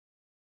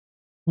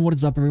What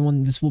is up,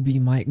 everyone? This will be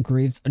my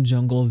Graves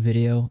Jungle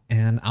video,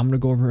 and I'm going to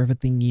go over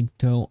everything you need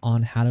to know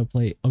on how to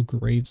play a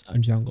Graves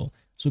Jungle.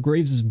 So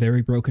Graves is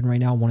very broken right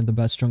now, one of the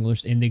best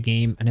junglers in the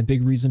game, and a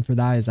big reason for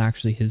that is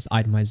actually his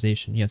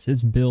itemization. Yes,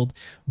 his build,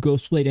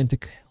 Ghostblade into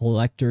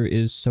Collector,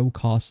 is so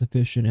cost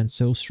efficient and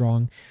so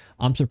strong.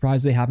 I'm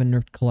surprised they haven't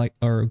nerfed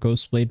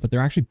Ghostblade, but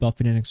they're actually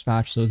buffing in next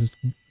patch, so this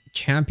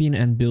champion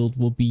and build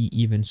will be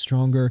even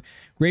stronger.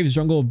 Graves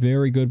Jungle,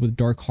 very good with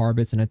Dark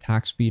Harvest and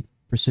attack speed,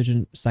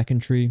 precision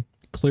secondary.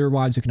 Clear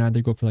wise, you can either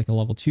go for like a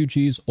level 2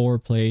 cheese or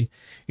play,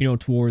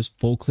 towards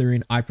full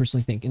clearing. I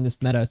personally think in this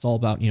meta, it's all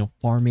about,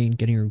 farming,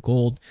 getting your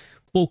gold,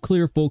 full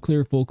clear, full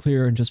clear, full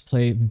clear, and just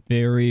play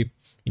very,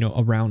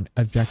 around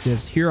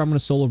objectives. Here, I'm going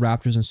to solo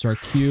Raptors and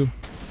start Q,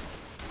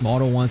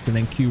 auto once, and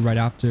then Q right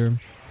after. And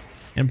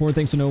important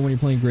things to know when you're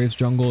playing Graves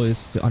Jungle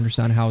is to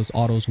understand how his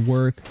autos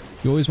work.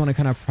 You always want to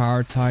kind of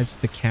prioritize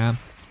the camp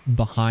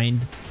behind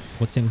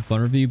what's in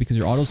front of you because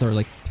your autos are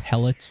like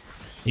pellets.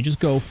 They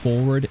just go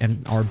forward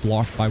and are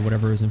blocked by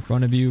whatever is in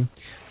front of you.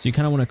 So you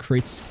kind of want to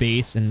create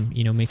space and,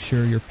 make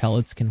sure your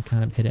pellets can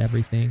kind of hit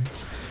everything.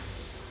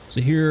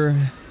 So here,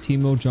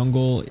 Teemo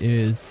Jungle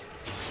is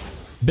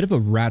a bit of a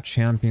rat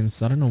champion,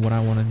 so I don't know what I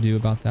want to do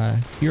about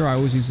that. Here, I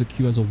always use the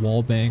Q as a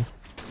wall bang.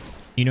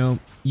 You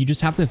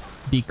just have to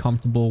be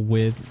comfortable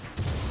with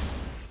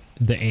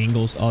the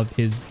angles of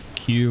his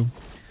Q.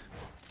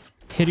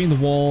 Hitting the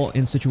wall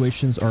in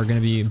situations are going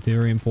to be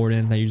very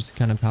important that you just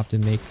kind of have to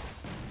make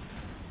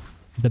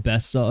the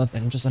best of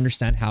and just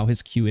understand how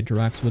his Q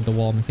interacts with the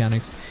wall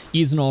mechanics.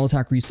 Use an auto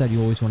attack reset.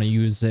 You always want to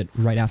use it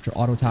right after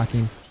auto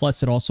attacking.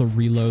 Plus, it also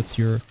reloads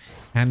your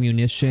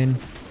ammunition.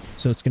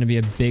 So it's going to be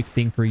a big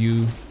thing for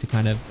you to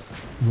kind of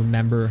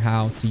remember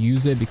how to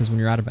use it, because when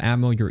you're out of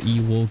ammo, your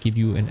E will give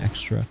you an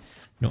extra,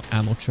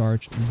 ammo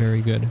charge.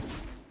 Very good.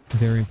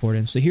 Very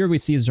important. So here we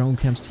see his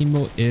jungle camp's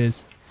Teemo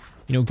is,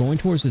 going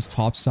towards his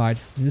top side.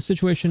 In this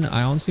situation,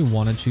 I honestly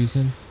want to choose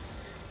him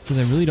because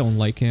I really don't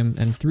like him,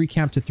 and 3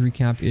 camp to 3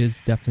 camp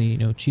is definitely,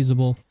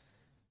 cheesable.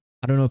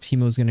 I don't know if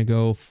Teemo is going to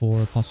go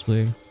for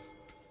possibly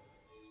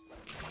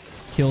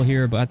kill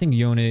here, but I think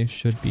Yone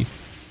should be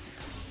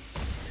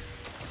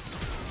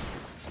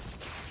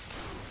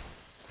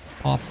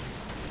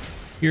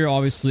off. Here,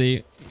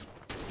 obviously,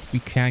 we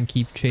can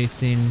keep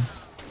chasing,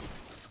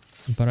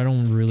 but I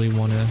don't really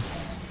want to.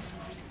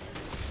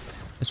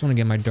 I just want to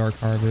get my Dark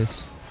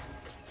Harvest.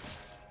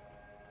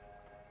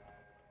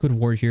 Good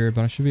ward here,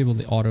 but I should be able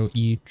to auto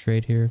E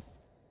trade here.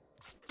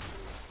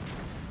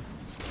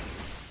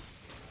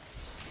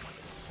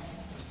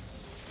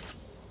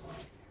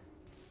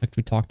 Like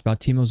we talked about,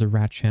 Teemo's a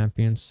rat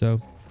champion, so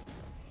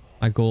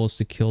my goal is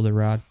to kill the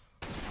rat.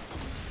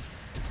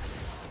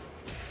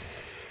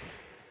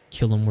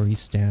 Kill him where he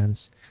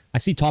stands. I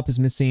see top is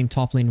missing.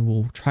 Top lane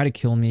will try to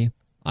kill me.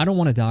 I don't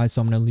want to die,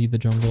 so I'm going to leave the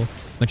jungle.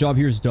 My job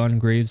here is done,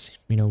 Graves.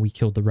 We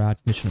killed the rat.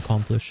 Mission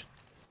accomplished.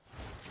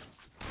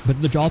 But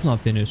the job's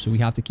not finished, so we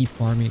have to keep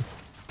farming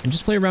and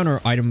just play around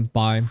our item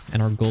buy and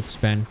our gold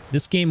spend.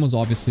 This game was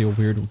obviously a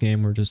weird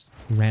game where just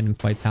random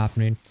fights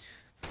happening.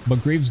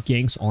 But Graves'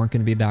 ganks aren't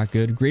going to be that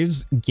good.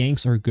 Graves'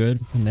 ganks are good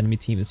when the enemy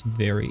team is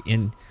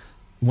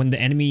when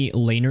the enemy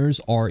laners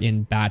are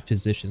in bad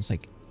positions,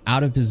 like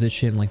out of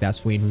position, like that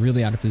Swain,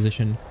 really out of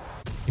position.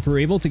 If we're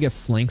able to get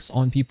flanks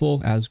on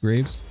people as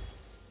Graves,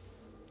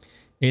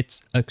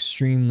 it's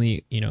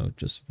extremely,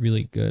 just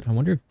really good. I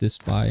wonder if this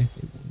buy,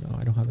 no,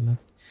 I don't have enough.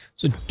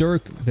 So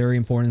Dirk, very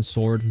important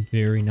sword,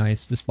 very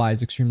nice. This buy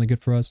is extremely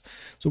good for us.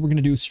 So we're going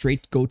to do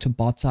straight go to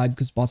bot side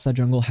because bot side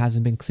jungle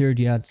hasn't been cleared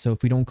yet. So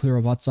if we don't clear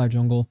a bot side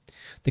jungle,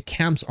 the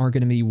camps aren't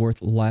going to be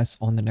worth less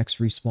on the next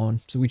respawn.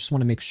 So we just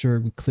want to make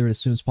sure we clear it as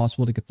soon as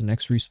possible to get the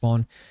next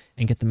respawn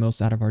and get the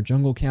most out of our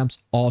jungle camps.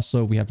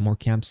 Also, we have more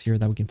camps here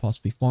that we can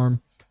possibly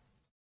farm.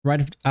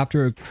 Right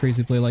after a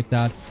crazy play like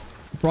that,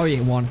 you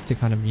probably want to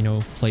kind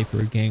of, play for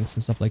ganks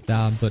and stuff like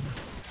that, but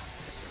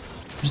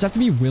you just have to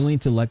be willing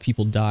to let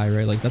people die,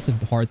 right? Like, that's a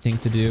hard thing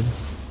to do.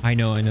 I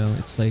know.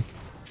 It's like,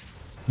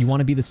 you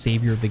want to be the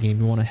savior of the game.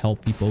 You want to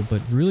help people,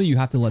 but really you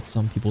have to let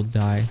some people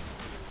die.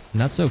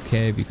 And that's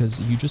okay because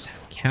you just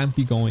can't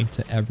be going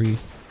to every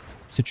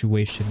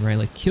situation, right?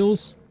 Like,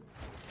 kills,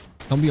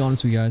 I'll be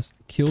honest with you guys,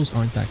 kills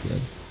aren't that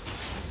good.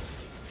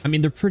 I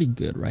mean, they're pretty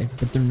good, right?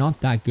 But they're not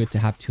that good to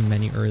have too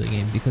many early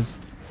game because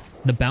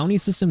the bounty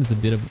system is a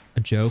bit of a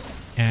joke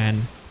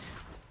and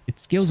it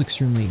scales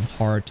extremely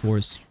hard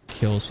towards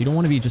kills. So you don't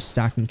want to be just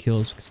stacking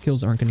kills because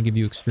kills aren't going to give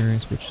you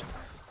experience, which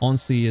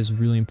honestly is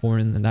really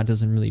important, and that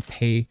doesn't really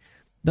pay.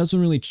 Doesn't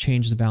really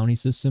change the bounty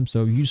system.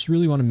 So you just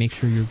really want to make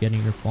sure you're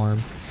getting your farm.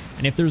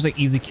 And if there's like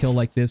easy kill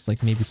like this,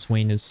 like maybe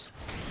Swain is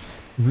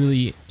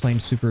really playing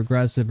super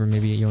aggressive, or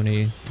maybe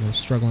Yone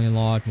struggling a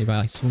lot, maybe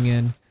I swing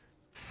in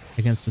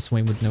against the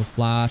Swain with no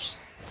flash.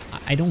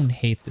 I don't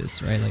hate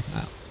this, right? Like,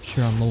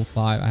 sure, I'm level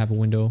 5, I have a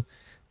window.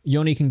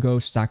 Yone can go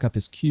stack up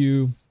his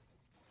Q,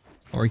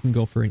 or he can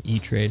go for an E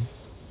trade.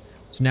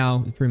 So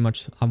now, pretty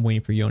much, I'm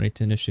waiting for Yone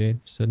to initiate.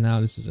 So now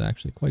this is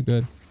actually quite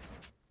good.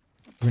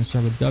 We're going to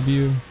start with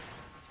W.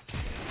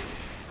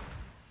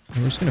 And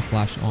we're just going to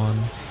flash on.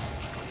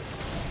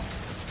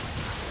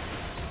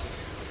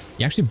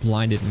 He actually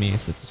blinded me,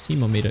 so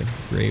Timo made a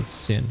grave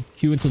sin.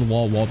 Q into the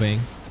wall, wallbang.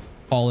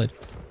 Call it.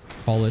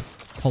 Call it.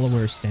 Call it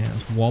where it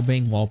stands.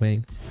 Wallbang,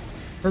 wallbang.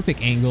 Perfect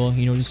angle,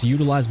 you know, just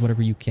utilize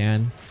whatever you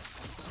can.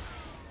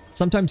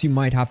 Sometimes you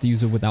might have to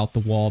use it without the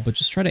wall, but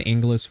just try to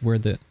angle us where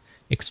the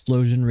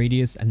explosion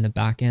radius and the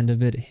back end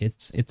of it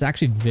hits. It's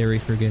actually very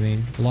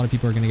forgiving. A lot of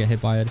people are going to get hit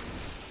by it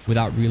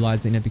without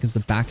realizing it because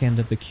the back end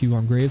of the Q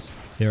on graves,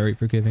 very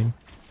forgiving.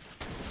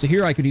 So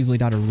here I could easily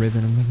die to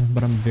Riven,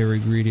 but I'm very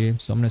greedy,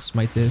 so I'm going to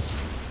smite this.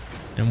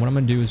 And what I'm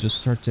going to do is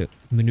just start to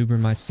maneuver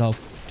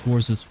myself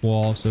towards this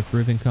wall. So if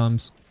Riven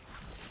comes,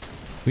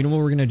 we know what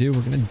we're going to do.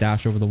 We're going to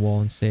dash over the wall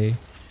and say,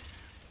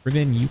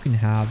 Riven, you can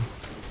have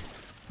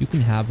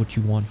what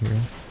you want here.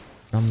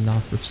 I'm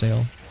not for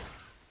sale.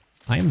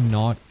 I am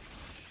not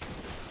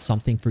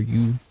something for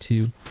you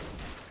to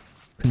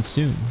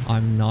consume.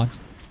 I'm not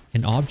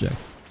an object.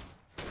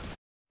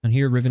 And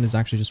here Riven is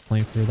actually just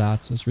playing for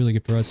that, so it's really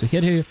good for us. So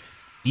hit here,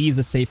 E is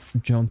a safe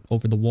jump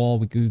over the wall.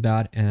 We do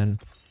that,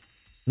 and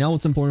now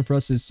what's important for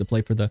us is to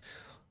play for the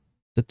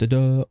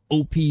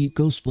OP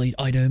Ghostblade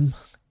item,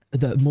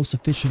 the most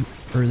efficient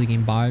early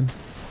game buy.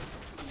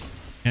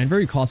 And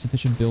very cost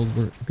efficient build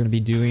we're going to be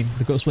doing.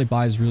 The Ghostblade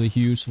buy is really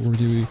huge, so what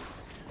we're doing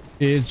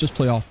is just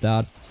play off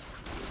that.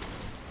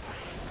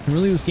 And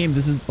really this game,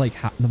 this is like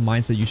the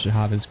mindset you should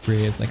have as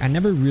creators. Like I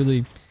never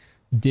really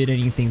did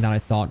anything that I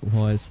thought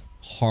was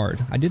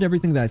hard. I did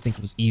everything that I think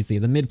was easy.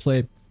 The mid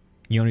play,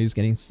 Inori is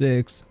getting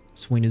 6,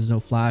 Swain is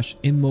no flash,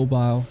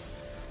 immobile,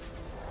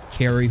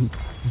 carry who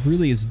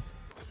really is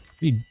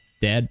pretty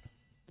dead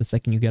the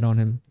second you get on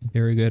him.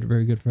 Very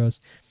good for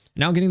us.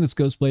 Now getting this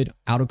Ghostblade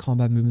out of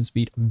combat movement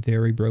speed,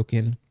 very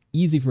broken,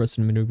 easy for us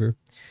to maneuver.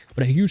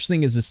 But a huge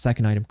thing is this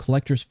second item,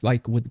 Collector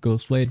Spike with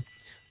Ghostblade.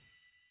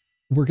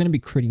 We're going to be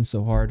critting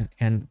so hard,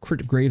 and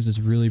crit graves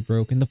is really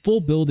broken. The full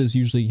build is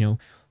usually, you know,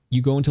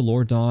 you go into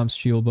Lord Doms,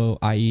 Shield Bow,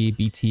 IE,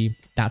 BT.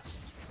 That's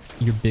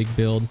your big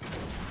build.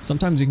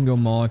 Sometimes you can go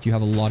Maw if you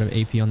have a lot of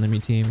AP on the enemy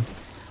team.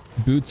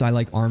 Boots, I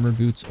like armor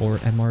boots or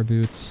MR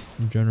boots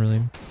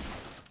generally.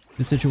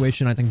 This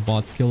situation, I think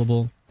bot's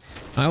killable.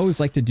 I always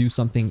like to do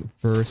something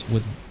first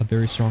with a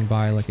very strong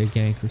buy, like a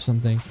gank or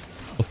something,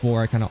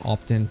 before I kind of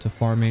opt into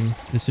farming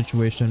this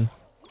situation.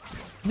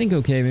 I think,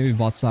 okay, maybe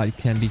bot side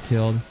can be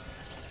killed.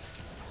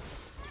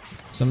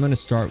 So I'm going to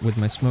start with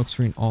my smoke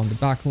screen on the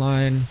back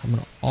line. I'm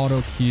going to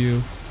auto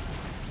Q.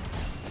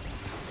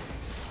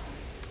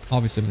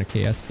 Obviously, I'm going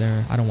to KS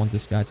there. I don't want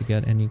this guy to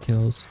get any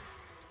kills.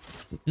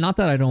 Not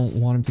that I don't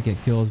want him to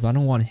get kills, but I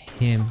don't want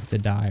him to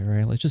die,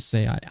 right? Let's just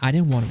say I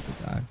didn't want him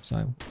to die, so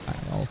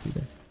I'll do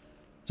that.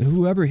 So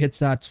whoever hits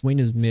that, Swain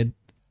is mid.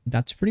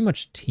 That's pretty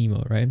much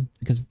Timo, right?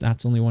 Because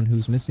that's the only one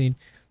who's missing.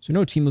 So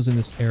no Timo's in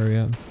this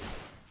area.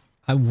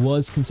 I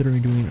was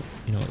considering doing,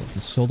 you know, like a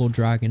solo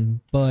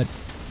dragon, but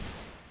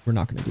we're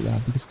not going to do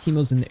that because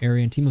Timo's in the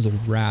area and Timo's a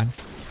rat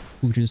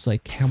who just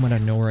like came out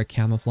of nowhere,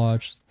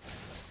 camouflage.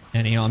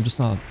 And you know, I'm just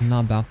not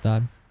about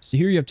that. So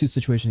here you have two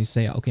situations. You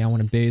say, okay, I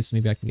want a base.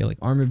 Maybe I can get like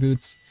armor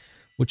boots,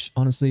 which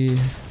honestly,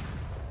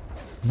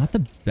 not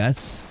the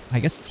best. I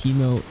guess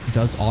Timo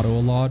does auto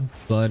a lot,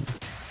 but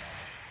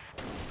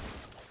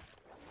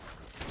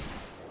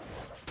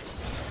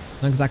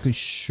not exactly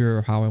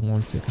sure how I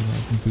want to kind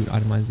of like boot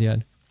itemize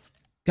yet.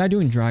 Guy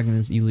doing dragon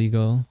is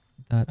illegal.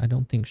 That I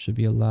don't think should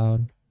be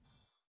allowed.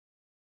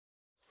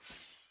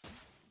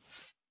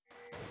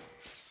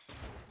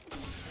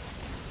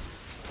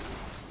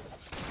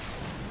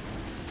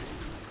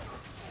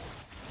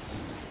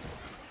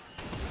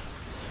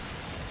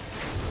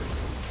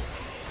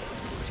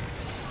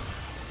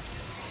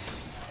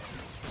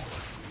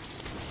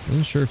 I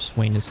wasn't sure if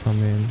Swain is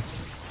coming.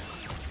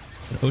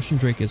 But Ocean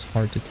Drake is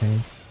hard to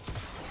tank.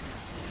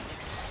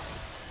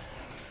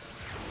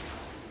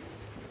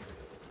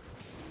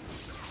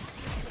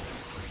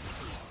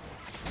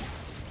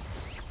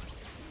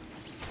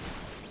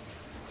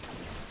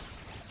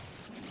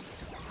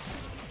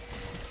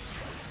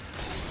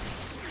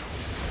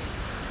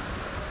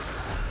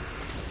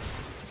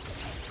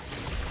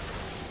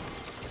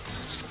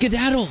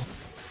 Skedaddle!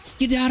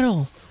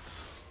 Skedaddle!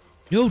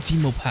 No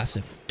Timo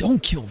passive.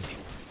 Don't kill me.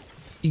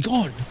 Be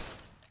gone.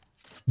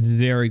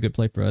 Very good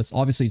play for us.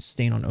 Obviously,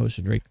 staying on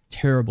Ocean Drake.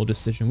 Terrible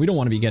decision. We don't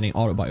want to be getting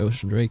auto by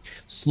Ocean Drake.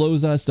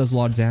 Slows us, does a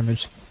lot of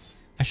damage.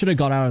 I should have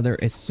got out of there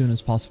as soon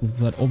as possible,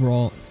 but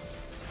overall,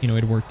 you know,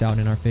 it worked out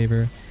in our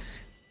favor.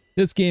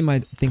 This game, I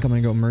think I'm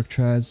going to go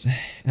Merc-Trez,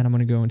 and I'm going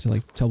to go into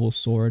like Double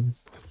Sword.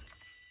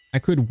 I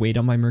could wait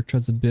on my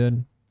Merc-Trez a bit,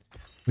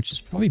 which is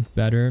probably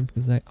better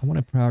because I want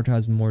to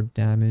prioritize more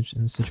damage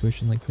in a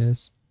situation like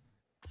this.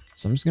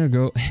 So I'm just going to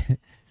go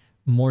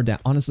more down.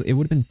 Honestly, it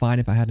would have been fine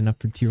if I had enough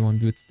for tier 1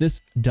 boots.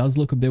 This does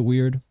look a bit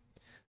weird,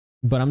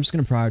 but I'm just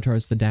going to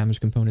prioritize the damage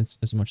components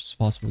as much as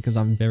possible because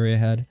I'm very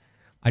ahead.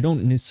 I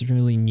don't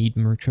necessarily need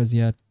Merc-Trez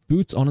yet.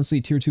 Boots,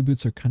 honestly, tier 2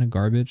 boots are kind of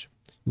garbage.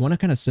 You want to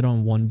kind of sit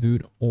on one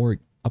boot or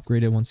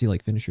upgrade it once you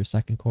like finish your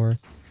second core.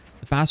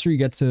 The faster you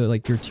get to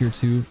like your tier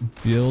 2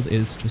 build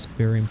is just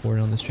very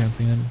important on this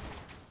champion.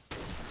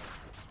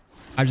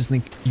 I just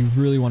think you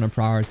really want to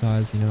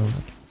prioritize, you know,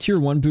 like tier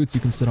 1 boots,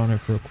 you can sit on it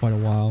for quite a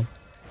while.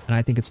 And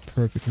I think it's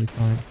perfectly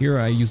fine. Here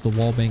I use the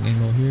wallbang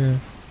angle here.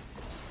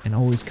 And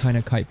always kind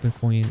of kite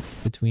between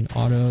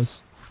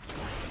autos.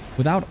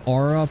 Without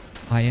R up,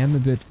 I am a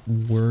bit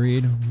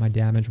worried my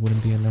damage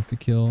wouldn't be enough to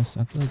kill. So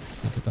I have to like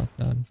think about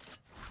that.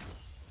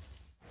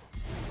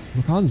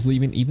 Rakan's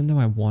leaving even though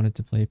I wanted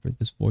to play for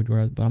this Void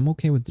Guard, but I'm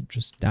okay with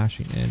just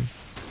dashing in.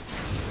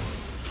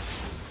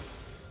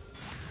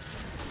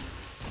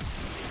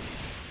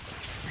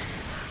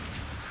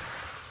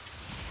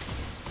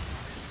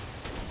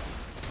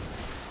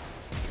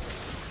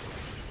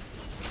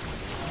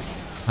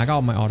 I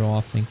got my auto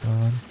off, thank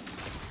God.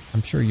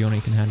 I'm sure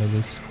Yone can handle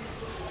this.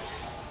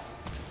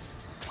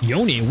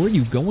 Yone, where are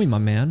you going, my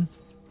man?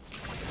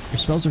 Your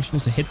spells are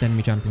supposed to hit the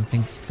enemy champion.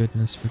 Thank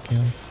goodness for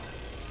kill.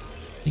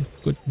 Thank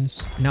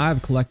goodness. Now I have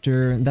a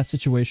collector. In that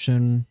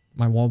situation,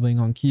 my wallbang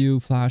on Q,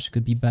 flash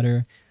could be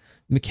better.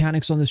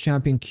 Mechanics on this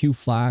champion, Q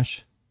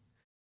flash.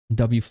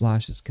 W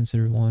flash is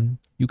considered one.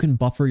 You can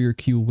buffer your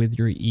Q with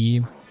your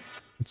E.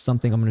 It's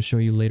something I'm going to show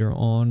you later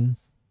on.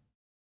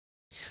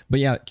 But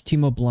yeah,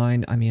 Teemo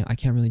blind, I mean, I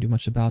can't really do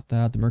much about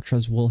that. The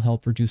Merctrez will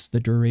help reduce the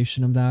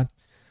duration of that.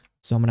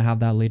 So I'm going to have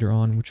that later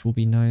on, which will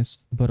be nice.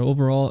 But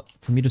overall,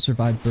 for me to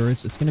survive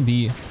burst, it's going to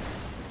be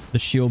the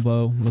shield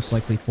bow, most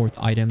likely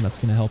 4th item. That's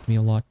going to help me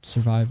a lot to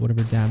survive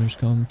whatever damage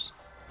comes.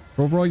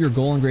 But overall, your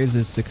goal on Graves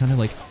is to kind of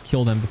like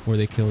kill them before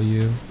they kill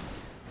you.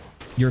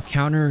 Your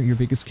counter, your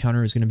biggest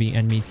counter is going to be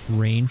enemy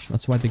range.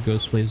 That's why the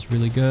Ghost Blade is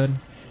really good.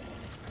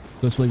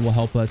 Ghost Blade will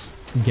help us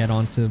get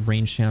onto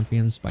range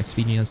champions by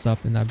speeding us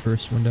up in that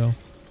burst window.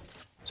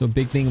 So a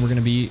big thing we're going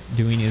to be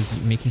doing is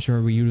making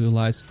sure we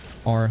utilize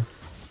our...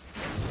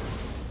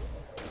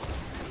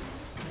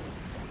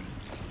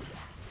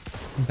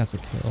 I think that's a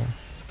kill.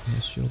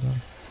 Nice shield though.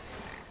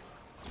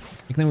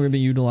 I think we're going to be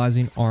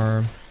utilizing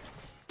our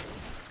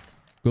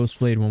Ghost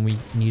Blade when we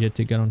need it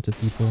to get onto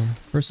people.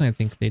 Personally, I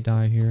think they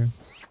die here.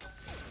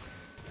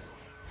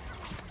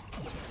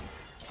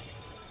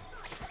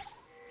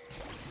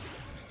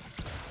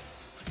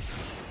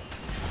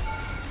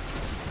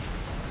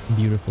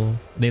 Beautiful.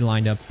 They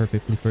lined up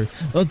perfectly for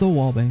the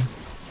wallbang.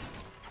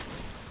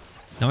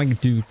 Now I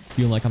do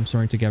feel like I'm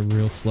starting to get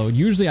real slow.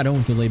 Usually I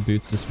don't delay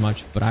boots this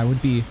much, but I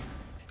would be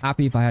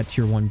happy if I had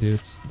tier 1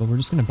 boots. But we're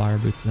just going to buy our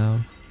boots now.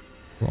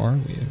 Where are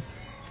we?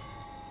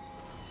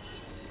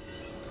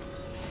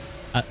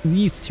 At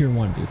least tier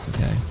 1 boots,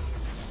 okay.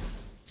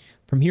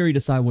 From here you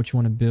decide what you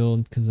want to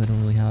build, because I don't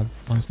really have,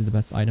 honestly, the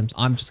best items.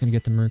 I'm just going to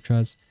get the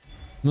Merctrez.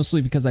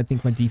 Mostly because I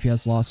think my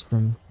DPS loss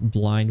from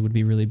blind would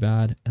be really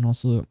bad. And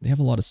also, they have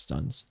a lot of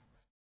stuns.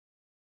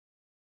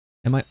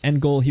 And my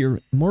end goal here,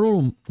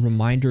 Mortal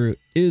Reminder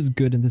is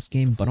good in this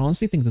game, but I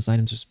honestly think this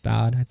item's just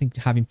bad. I think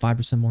having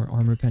 5% more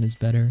armor pen is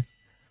better.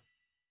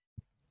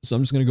 So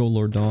I'm just going to go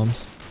Lord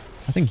Doms.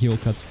 I think heal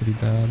cut's pretty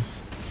bad.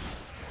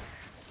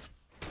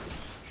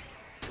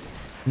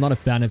 I'm not a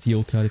fan of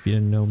heal cut if you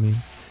didn't know me.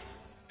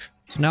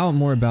 So now I'm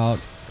more about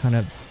kind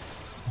of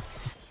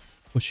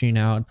pushing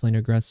out, playing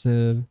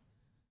aggressive.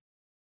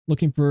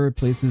 Looking for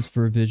places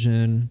for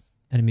vision,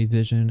 enemy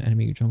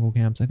jungle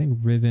camps. I think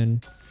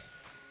Riven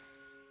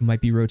might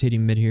be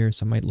rotating mid here,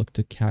 so I might look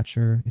to catch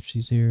her if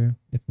she's here.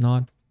 If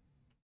not,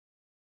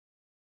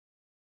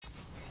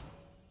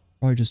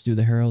 probably just do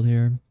the Herald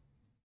here.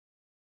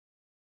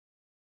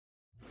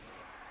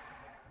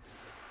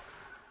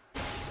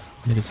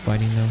 Mid is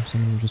fighting though, so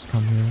I'm gonna just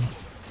come here.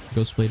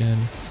 Ghost Blade in.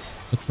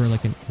 Look for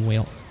like an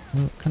whale.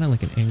 Kind of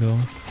like an angle.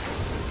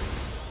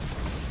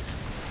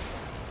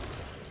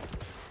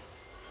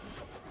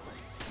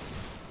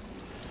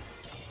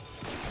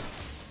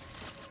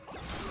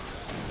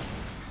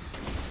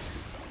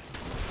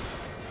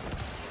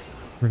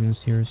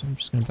 Riven's here, so I'm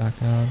just gonna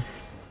back out.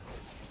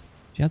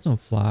 She has no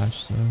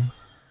flash, so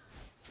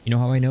you know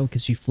how I know?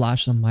 Because she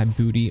flashed on my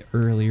booty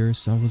earlier,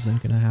 so I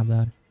wasn't gonna have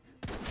that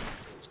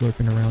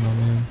slurping around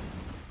on me.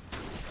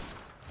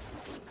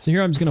 So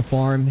here I'm just gonna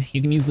farm.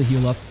 You can easily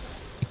heal up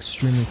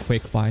extremely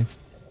quick by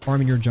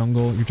farming your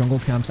jungle. Your jungle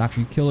camps after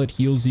you kill it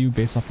heals you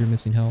based off your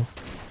missing health.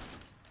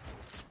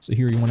 So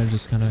here you want to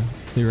just kind of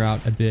clear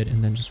out a bit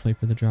and then just wait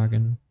for the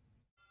dragon.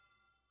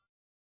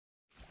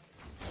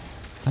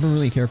 I don't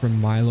really care for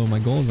Milo. My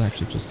goal is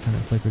actually just kind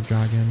of play for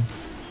dragon.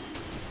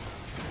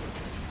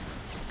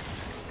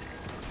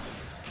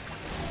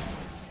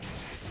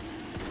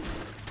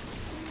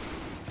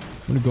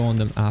 I'm gonna go on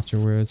them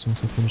afterwards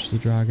once I finish the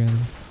dragon.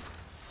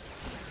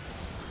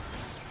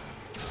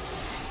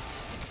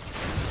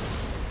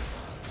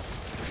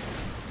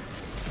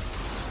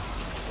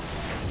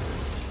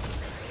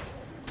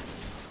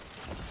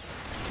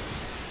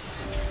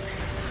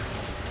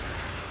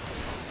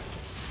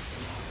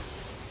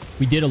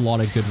 We did a lot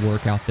of good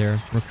work out there.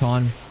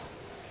 Rakan,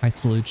 I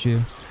salute you.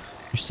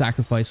 Your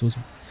sacrifice was...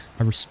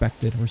 I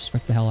respect it. I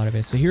respect the hell out of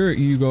it. So here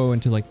you go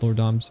into like Lord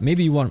Doms.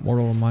 Maybe you want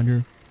Mortal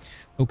Reminder.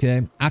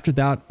 Okay. After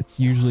that, it's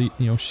usually,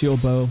 you know,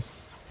 Shield Bow.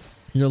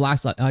 Your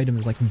last item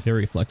is like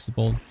very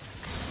flexible.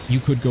 You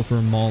could go for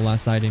a Maul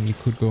last item. You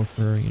could go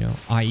for, you know,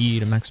 IE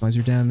to maximize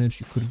your damage.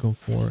 You could go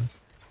for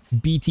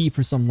BT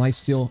for some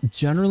lifesteal.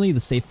 Generally, the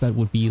safe bet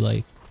would be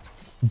like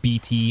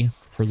BT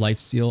for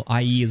lifesteal.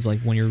 IE is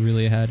like when you're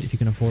really ahead if you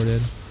can afford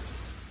it.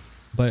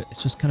 But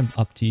it's just kind of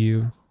up to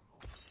you.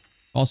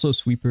 Also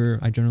sweeper.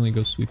 I generally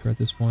go sweeper at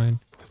this point.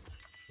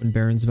 When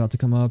Baron's about to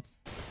come up.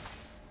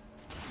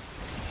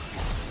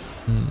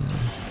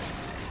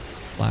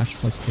 Flash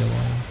plus kill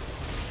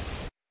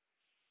all.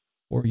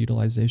 Or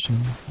utilization.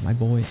 My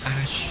boy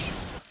Ash.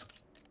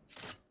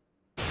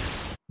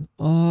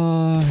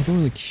 I don't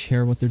really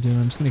care what they're doing.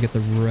 I'm just gonna get the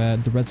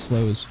red. The red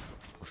slow is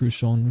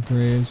crucial in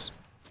Graves.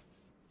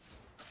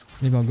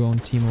 Maybe I'll go on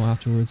Teemo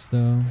afterwards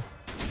though.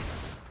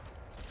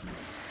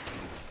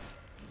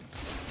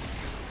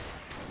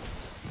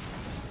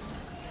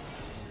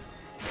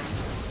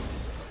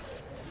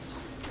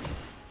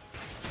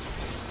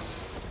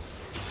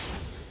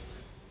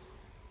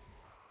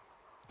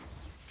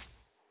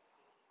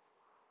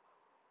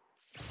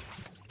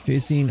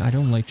 Chasing, I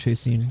don't like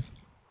chasing.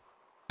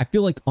 I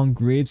feel like on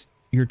Graves,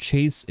 your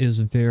chase is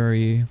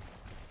very... You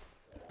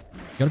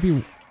gotta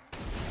be...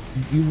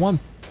 You want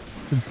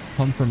to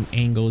come from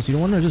angles. You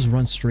don't want to just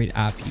run straight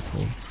at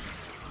people.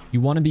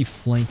 You want to be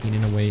flanking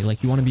in a way.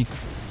 Like, you want to be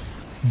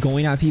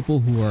going at people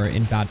who are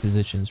in bad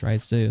positions, right?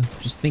 So,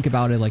 just think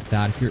about it like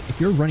that. If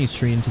you're running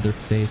straight into their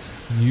face,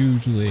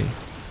 usually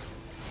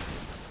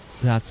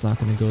that's not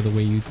going to go the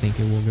way you think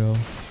it will go.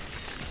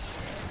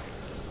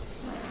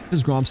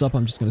 This Grom's up,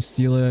 I'm just going to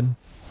steal it. I'm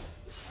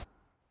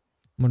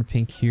going to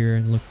pink here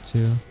and look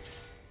to...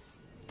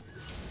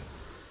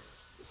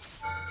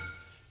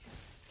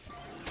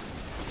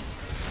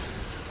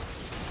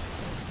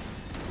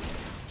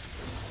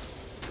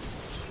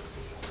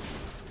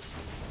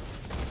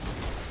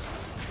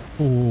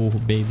 Oh,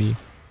 baby.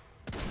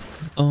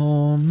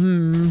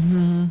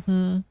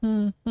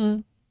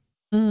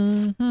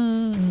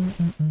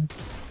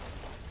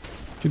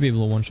 Should be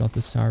able to one-shot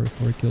this tower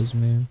before it kills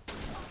me.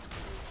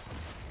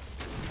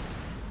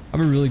 I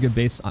have a really good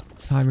base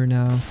timer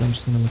now, so I'm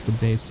just gonna look the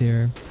base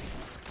here.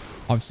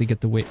 Obviously get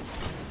the weight.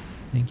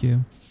 Thank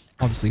you.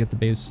 Obviously get the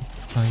base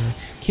timer.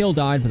 Kill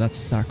died, but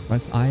that's a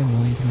sacrifice I am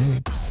willing to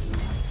make.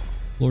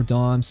 Lord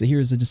Dom, so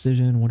here's the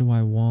decision. What do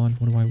I want?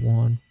 What do I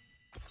want?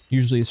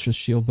 Usually it's just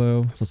shield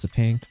bow plus a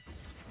pink.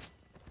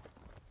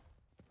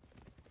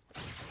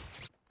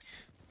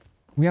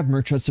 We have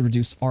Merchants to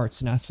reduce our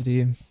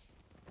tenacity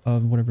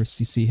of whatever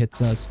CC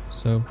hits us,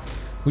 so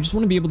we just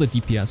want to be able to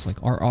DPS.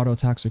 Like, our auto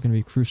attacks are going to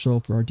be crucial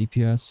for our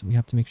DPS. We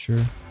have to make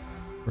sure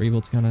we're able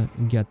to kind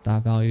of get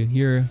that value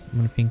here. I'm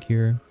going to pink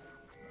here.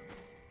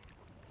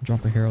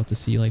 Drop a herald to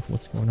see like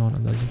what's going on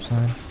the other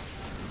side.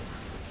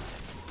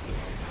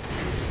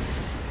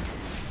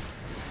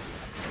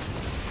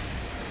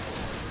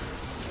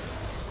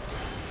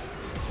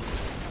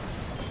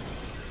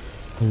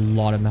 A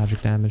lot of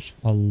magic damage.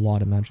 A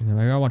lot of magic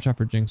damage. I gotta watch out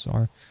for Jinx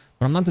R.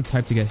 But I'm not the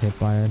type to get hit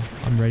by it.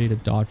 I'm ready to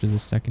dodge the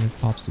second it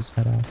pops his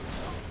head out.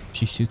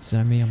 She shoots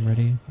at me. I'm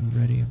ready. I'm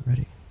ready. I'm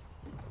ready.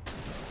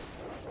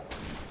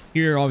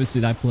 Here,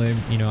 obviously, that play,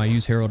 you know, I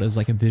use Herald as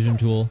like a vision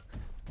tool.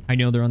 I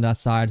know they're on that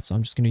side, so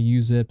I'm just going to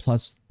use it.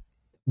 Plus,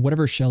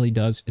 whatever Shelly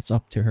does, it's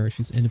up to her.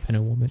 She's an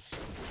independent woman.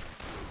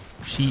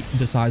 She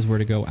decides where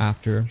to go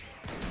after.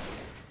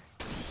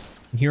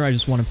 And here, I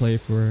just want to play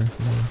for...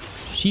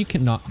 she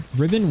cannot...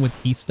 Riven with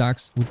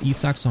E-stacks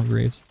on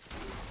Graves.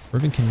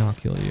 Riven cannot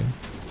kill you.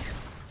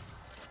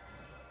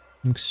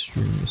 I'm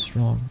extremely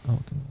strong. Oh,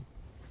 come on.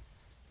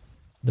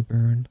 The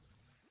burn.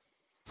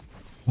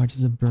 Why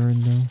does it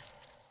burn, though?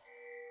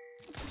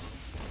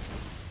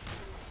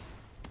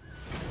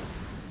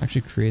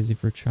 Actually crazy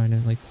for trying to,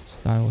 like,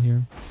 style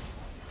here.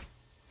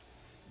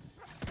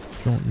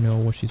 Don't know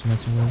what she's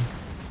messing with.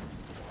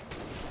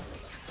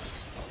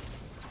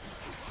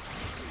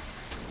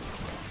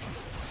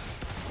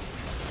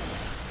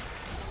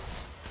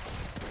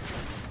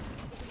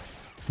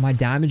 My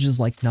damage is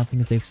like nothing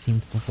that they've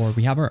seen before.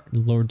 We have our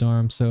Lord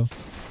Darm, so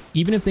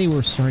even if they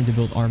were starting to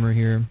build armor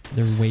here,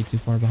 they're way too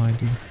far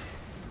behind you.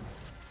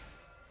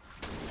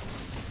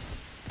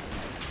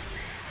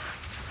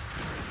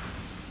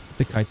 Have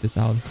to kite this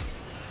out.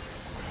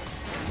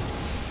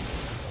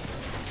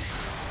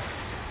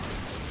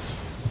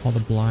 All the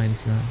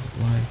blinds, man. The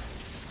blinds.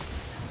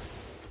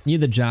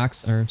 Need the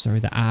Jax, or sorry,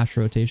 the Ash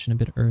rotation a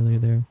bit earlier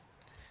there.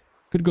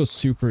 Could go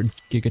super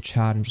Giga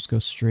Chat and just go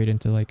straight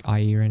into like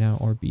IE right now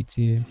or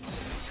BT.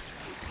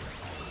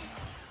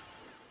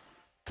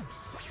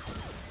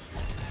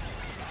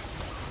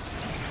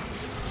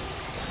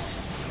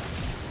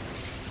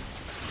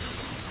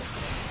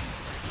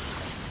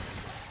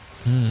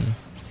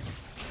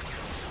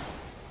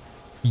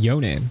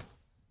 Yone.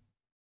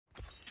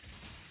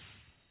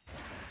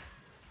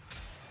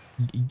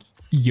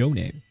 Yone.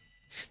 If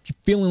you're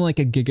feeling like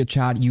a Giga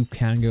Chat, you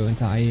can go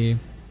into IE.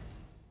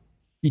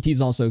 BT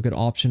is also a good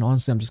option.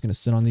 Honestly, I'm just going to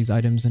sit on these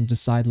items and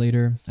decide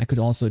later. I could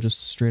also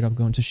just straight up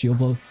go into shield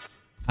bow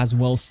as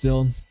well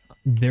still.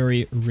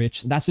 Very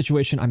rich. That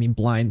situation, I mean,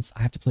 blinds.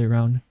 I have to play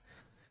around.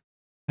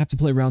 I have to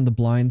play around the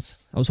blinds.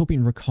 I was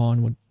hoping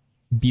Rakan would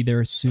be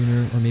there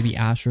sooner, or maybe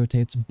Ash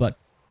rotates, but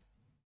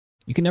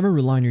you can never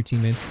rely on your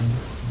teammates, so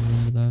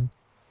remember that.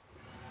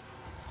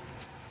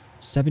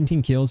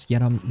 17 kills,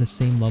 yet I'm the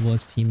same level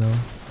as Teemo.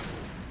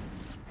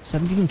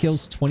 17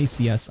 kills, 20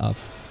 CS up.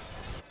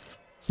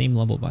 Same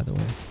level, by the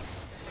way.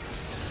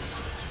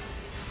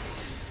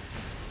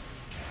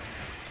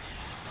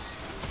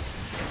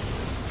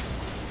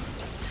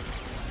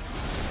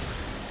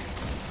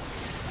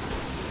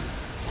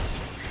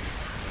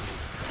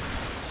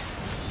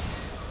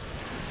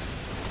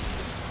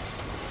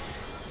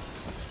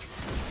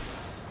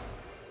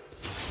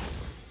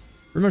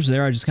 Pretty much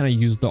there, I just kind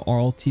of used the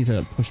RLT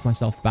to push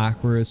myself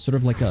backwards, sort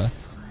of like a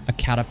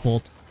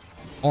catapult.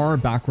 R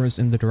backwards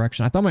in the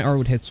direction. I thought my R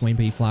would hit Swain,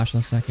 but he flashed in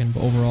a second.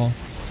 But overall,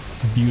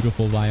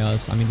 beautiful by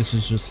us. I mean, this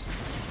is just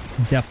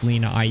definitely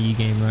an IE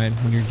game, right?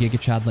 When you're Giga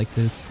Chad like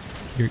this,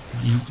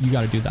 you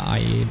got to do the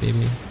IE,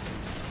 baby.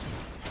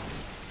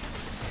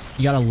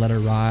 You got to let her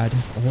ride.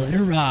 Let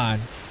her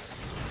ride.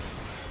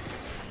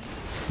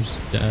 I'm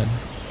just dead.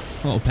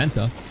 Oh,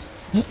 Penta.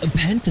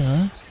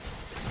 Penta?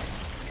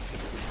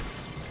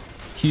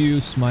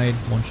 Q, smite,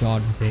 one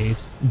shot,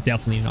 base.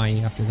 Definitely an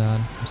IE after that.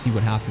 We'll see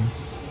what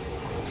happens.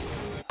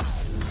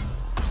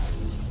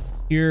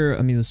 Here,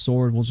 I mean, the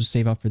sword will just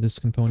save up for this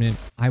component.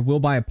 I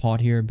will buy a pot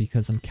here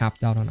because I'm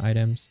capped out on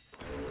items.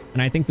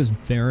 And I think this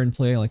Baron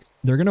play, like,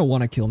 they're going to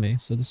want to kill me.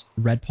 So this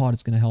red pot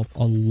is going to help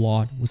a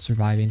lot with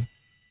surviving.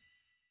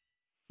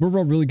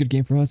 Overall, really good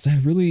game for us.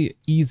 Really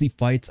easy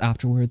fights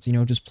afterwards. You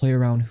know, just play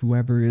around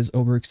whoever is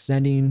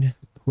overextending,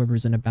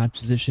 whoever's in a bad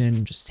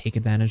position. Just take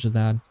advantage of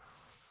that.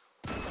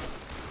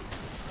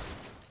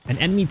 And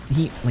enemy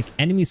team, like,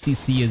 enemy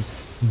CC is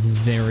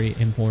very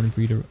important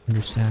for you to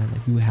understand.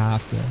 Like, you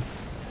have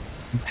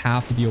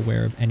to be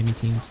aware of enemy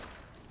teams'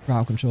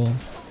 crowd control.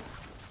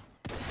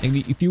 And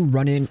if you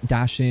run in,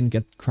 dash in,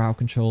 get crowd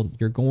control,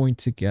 you're going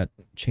to get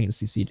chain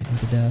CC'd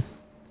into death.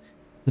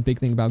 The big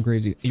thing about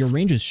Graves, your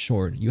range is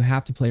short. You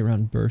have to play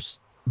around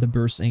the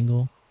burst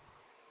angle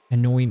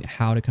and knowing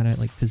how to kind of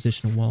like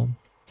position well.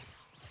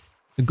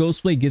 The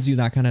Ghost Blade gives you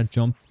that kind of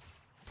jump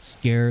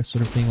scare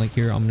sort of thing. Like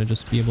here, I'm going to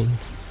just be able to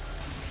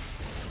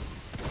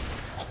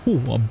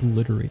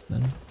obliterate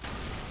them.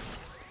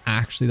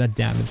 Actually, that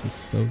damage was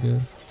so good.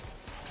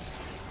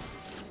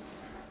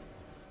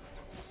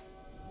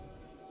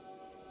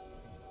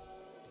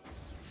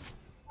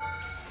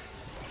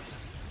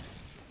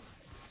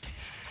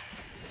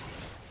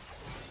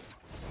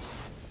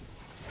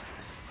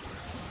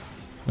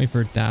 Wait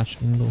for a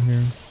dash angle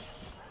here.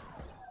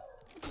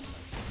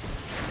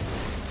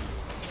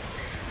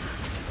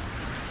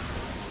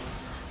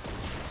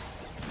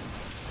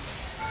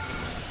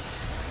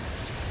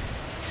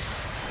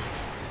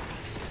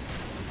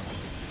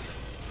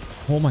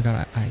 Oh my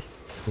god, I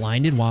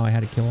blinded. Wow, I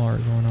had a kill R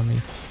going on me.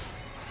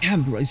 Yeah,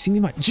 bro, you see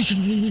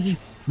me,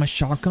 my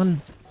shotgun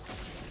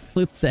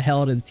flipped the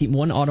hell out of the team.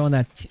 One auto on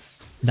that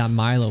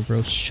Milo,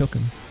 bro, shook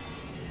him.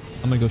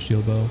 I'm gonna go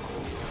shield bow.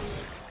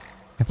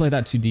 I played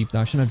that too deep though.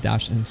 I shouldn't have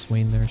dashed in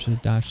Swain there. I should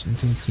have dashed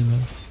into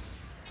Teemo.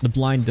 The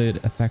blind did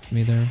affect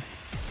me there.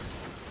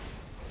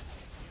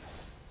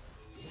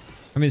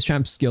 I mean, this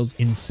champ's skill's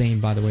insane,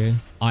 by the way.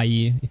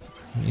 IE.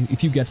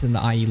 If you get to the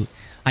IE,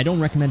 I don't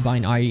recommend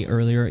buying IE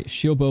earlier.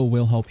 Shield bow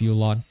will help you a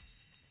lot.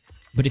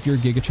 But if you're a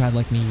Giga Chad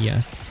like me,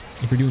 yes.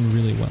 If you're doing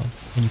really well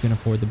and you can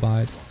afford the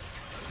buys.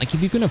 Like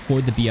if you can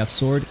afford the BF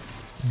sword,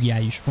 yeah,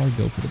 you should probably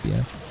go for the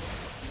BF.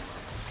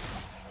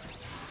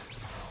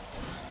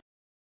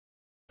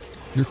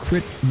 Your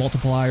crit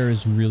multiplier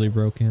is really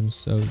broken,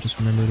 so just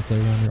remember to play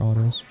around your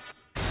autos.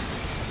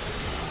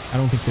 I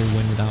don't think they'll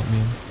win without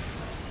me.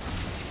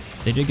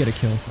 They did get a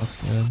kill, so that's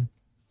good.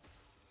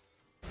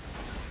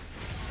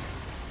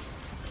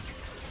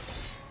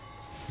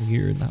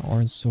 Weird, that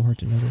R is so hard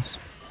to notice.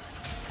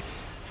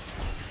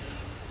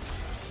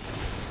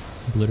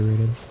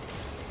 Obliterated.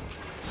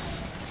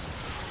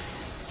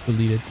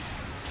 Deleted.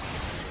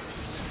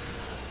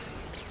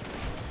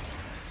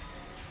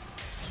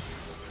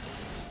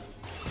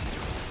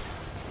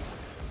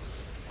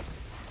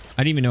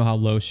 I didn't even know how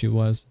low she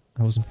was.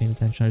 I wasn't paying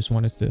attention. I just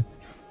wanted to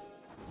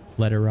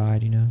let her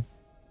ride, you know?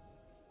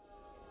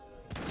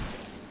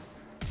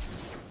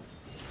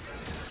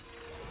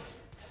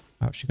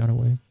 Wow, she got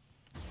away.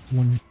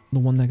 The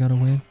one that got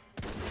away.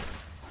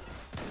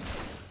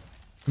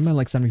 I'm at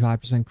like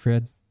 75%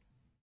 crit.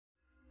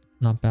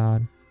 Not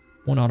bad.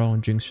 One auto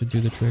on Jinx should do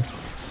the trick.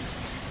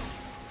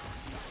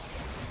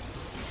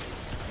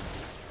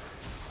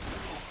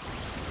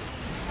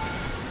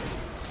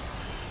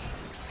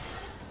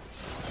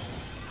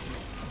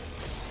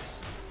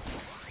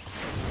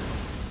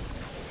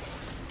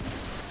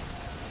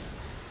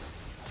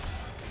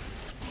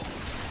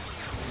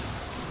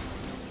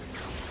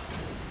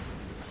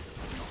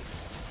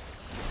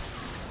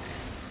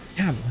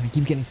 Yeah, I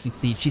keep getting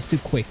CC'd. She's too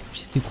quick.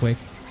 She's too quick.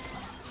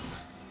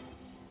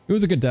 It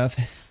was a good death.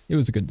 It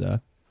was a good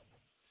death.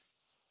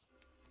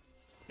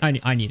 I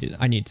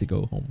need to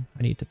go home.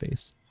 I need to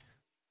base.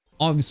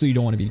 Obviously, you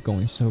don't want to be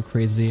going so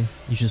crazy.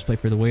 You should just play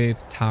for the wave,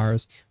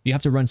 towers. You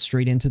have to run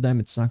straight into them.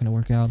 It's not going to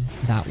work out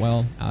that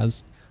well,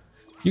 as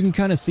you can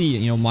kind of see,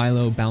 you know,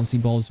 Milo bouncy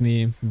balls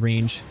me.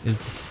 Range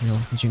is, you know,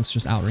 Jinx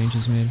just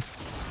outranges me.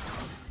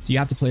 So you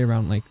have to play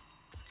around, like,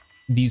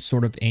 these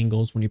sort of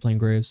angles when you're playing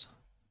Graves.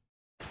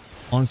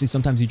 Honestly,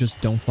 sometimes you just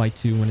don't fight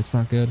too when it's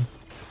not good.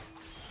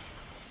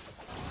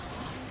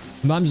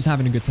 But I'm just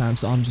having a good time,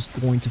 so I'm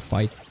just going to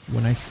fight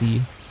when I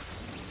see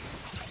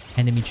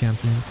enemy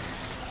champions.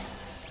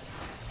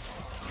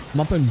 I'm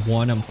up in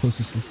 1, I'm close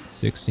to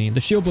 16.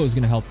 The shield bow is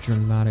going to help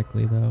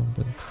dramatically though,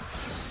 but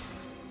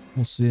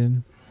we'll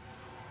see.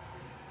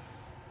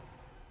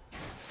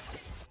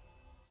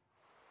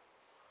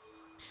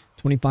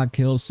 "25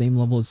 kills, same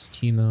level as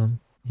Timo."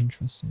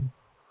 Interesting.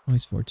 Oh,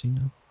 he's 14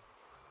 now.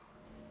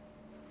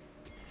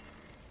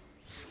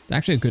 It's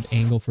actually a good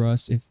angle for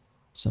us if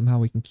somehow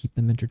we can keep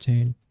them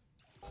entertained.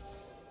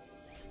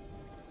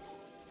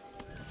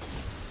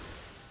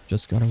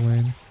 Just got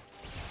away.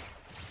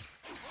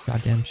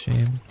 Goddamn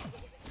shame.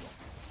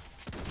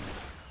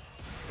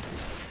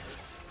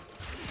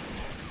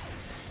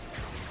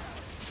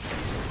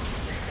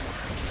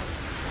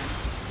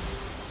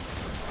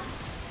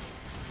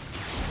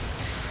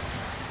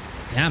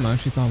 Damn, I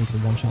actually thought we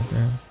could one-shot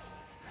there.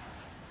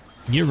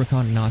 Need a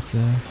Rakan not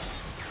to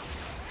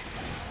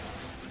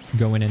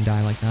go in and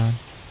die like that.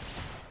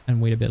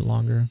 And wait a bit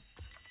longer.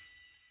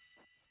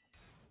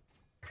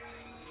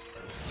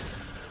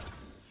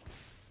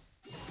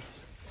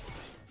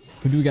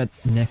 Who do we got?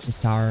 Nexus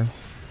Tower.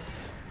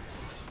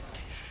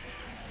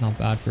 Not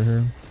bad for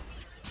her.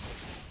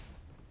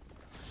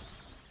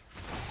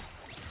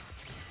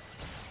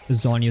 The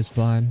Zonya's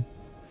vibe.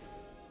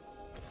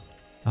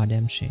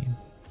 Goddamn shame.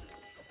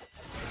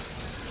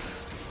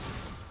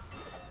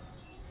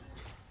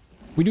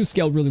 We do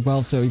scale really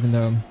well, so even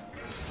though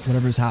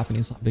whatever's happening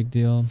is not a big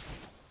deal.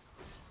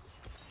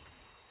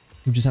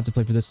 We just have to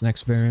play for this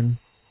next Baron.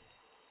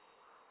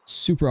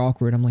 Super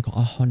awkward. I'm like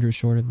 100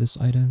 short of this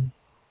item.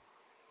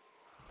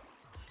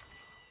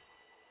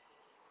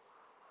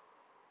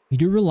 We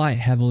do rely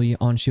heavily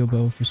on shield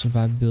bow for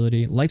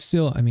survivability.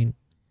 Lifesteal, I mean,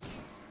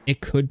 it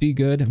could be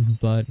good,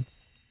 but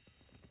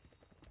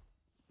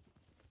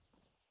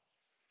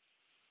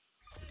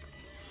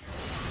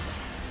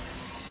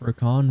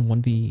Rakan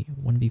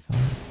 1v5.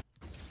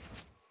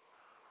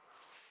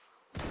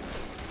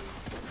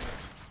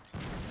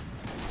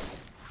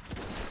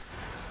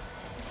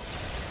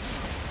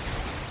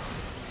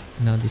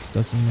 No, this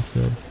doesn't look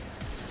good.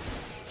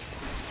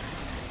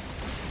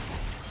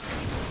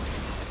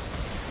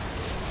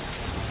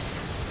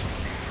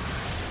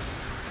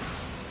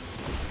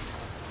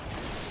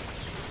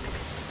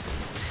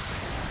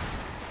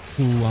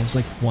 Ooh, I was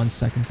like 1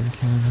 second from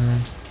killing her.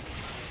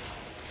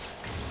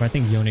 But I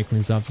think Yone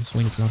cleans up.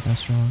 Swing is not that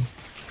strong.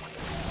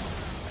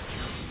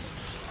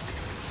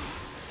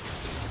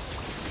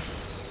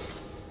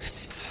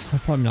 I'm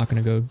probably not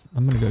gonna go.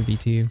 I'm gonna go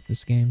VT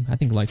this game. I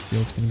think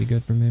lifesteal is gonna be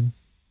good for me.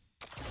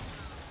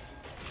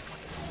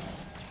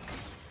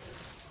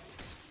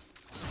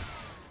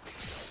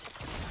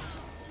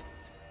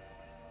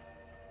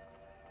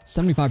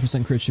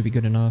 %75% crit should be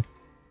good enough.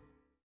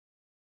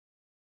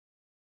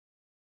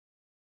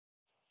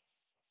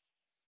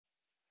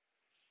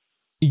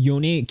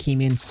 Yone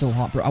came in so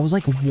hot, bro. I was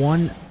like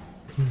one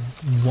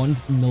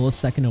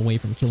millisecond away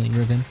from killing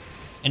Riven.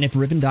 And if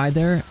Riven died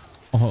there,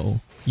 oh,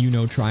 you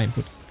know, Triumph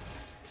would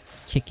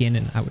kick in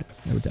and I would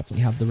definitely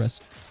have the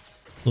rest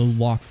a little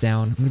locked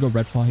down. I'm gonna go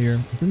red pot here.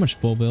 Pretty much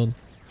full build.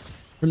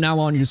 From now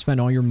on, you just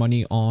spend all your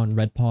money on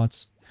red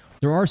pots.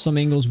 There are some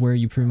angles where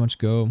you pretty much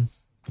go,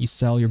 you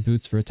sell your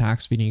boots for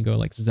attack speed and you go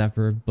like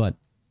Zephyr, but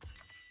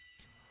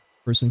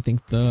personally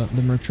think the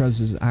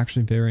Mertrez is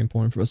actually very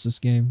important for us this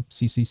game.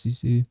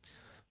 CCCC.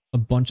 A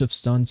bunch of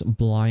stuns,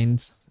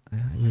 blinds. I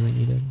really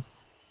need it.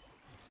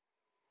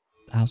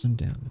 1,000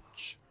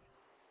 damage.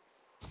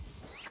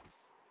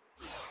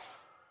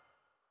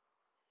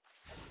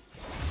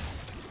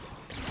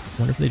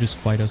 Wonder if they just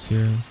fight us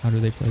here. How do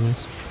they play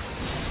this?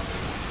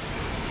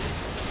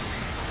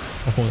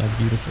 Oh, that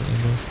beautiful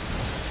angle.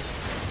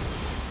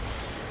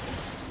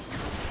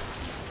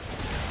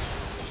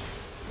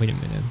 Wait a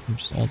minute, we're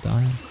just all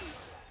dying.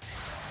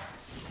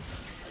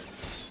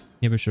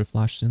 Yeah, but should have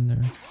flashed in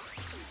there.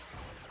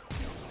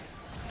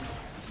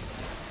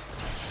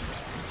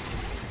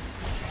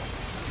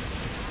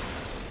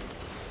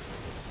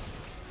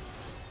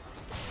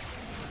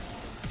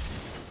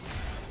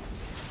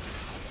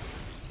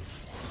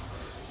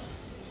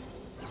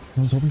 I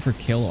was hoping for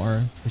kill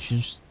R, but she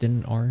just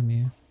didn't R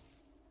me.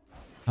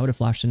 I would have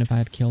flashed in if I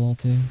had kill all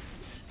too.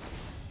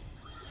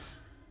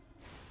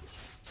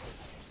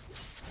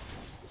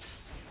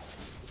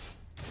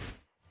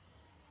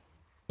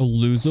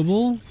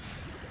 Losable?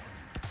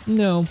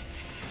 No.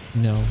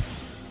 No.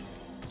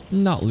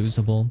 Not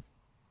losable.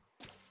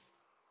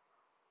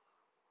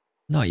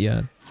 Not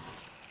yet.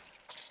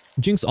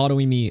 Jinx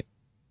autoing me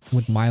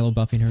with Milo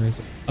buffing her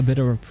is a bit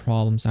of a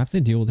problem, so I have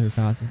to deal with her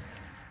fast.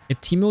 If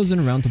Teemo isn't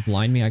around to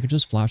blind me, I could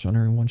just flash on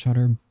her and one-shot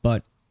her,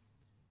 but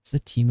it's the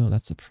Teemo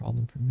that's the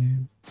problem for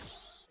me.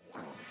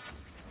 I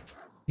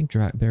think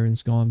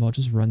Baron's gone, but I'll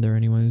just run there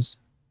anyways.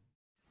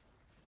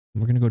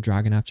 We're gonna go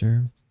Dragon after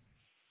her.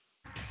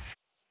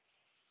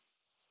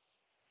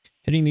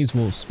 Hitting these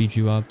will speed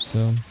you up,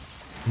 so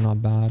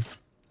not bad.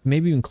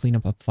 Maybe even clean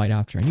up a fight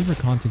after. I need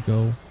Rakan to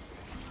go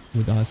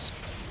with us.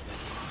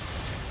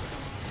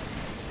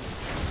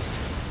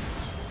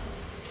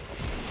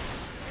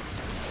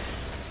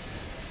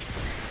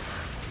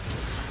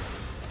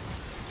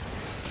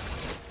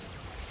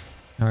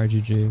 Alright,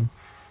 GG.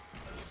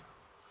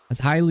 As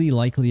highly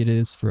likely it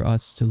is for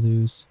us to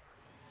lose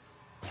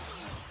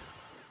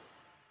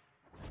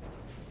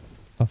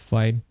a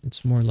fight,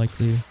 it's more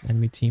likely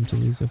enemy team to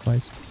lose a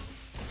fight.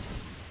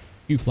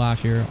 You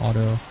flash here,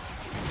 auto,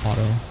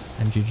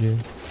 and GG.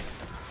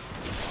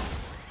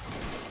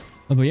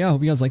 Oh, but yeah, I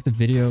hope you guys liked the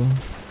video.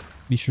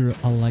 Be sure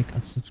to like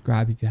and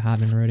subscribe if you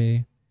haven't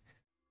already.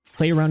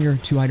 Play around your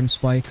 2-item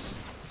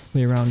spikes.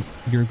 Play around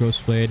your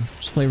Ghost Blade.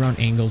 Just play around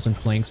angles and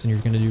flanks and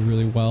you're going to do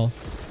really well.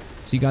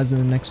 See you guys in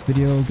the next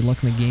video. Good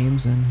luck in the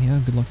games and yeah,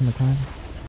 good luck in the climb.